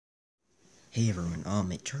Hey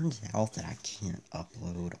everyone, it turns out that I can't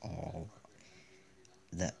upload all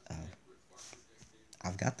the,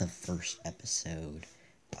 I've got the first episode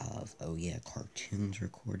of, oh yeah, cartoons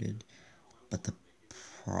recorded, but the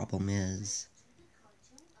problem is,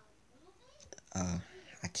 I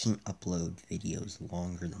can't upload videos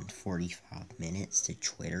longer than 45 minutes to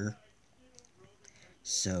Twitter,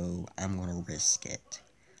 so I'm gonna risk it.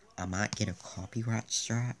 I might get a copyright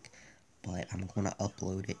strike, but I'm gonna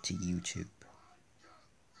upload it to YouTube.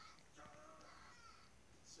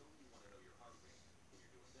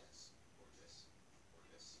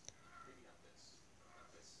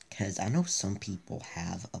 Because I know some people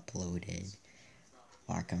have uploaded,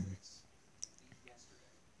 like,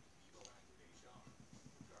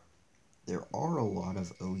 there are a lot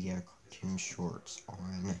of oh yeah cartoon shorts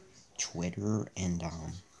on Twitter and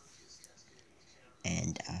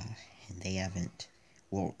they haven't,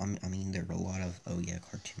 well, I mean there are a lot of oh yeah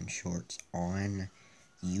cartoon shorts on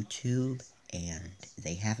YouTube and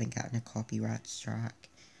they haven't gotten a copyright strike,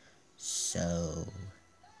 so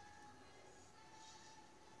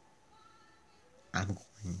I'm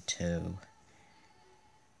going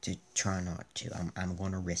to try not to. I'm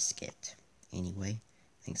going to risk it. Anyway,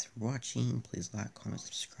 thanks for watching. Please like, comment,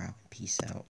 subscribe, and peace out.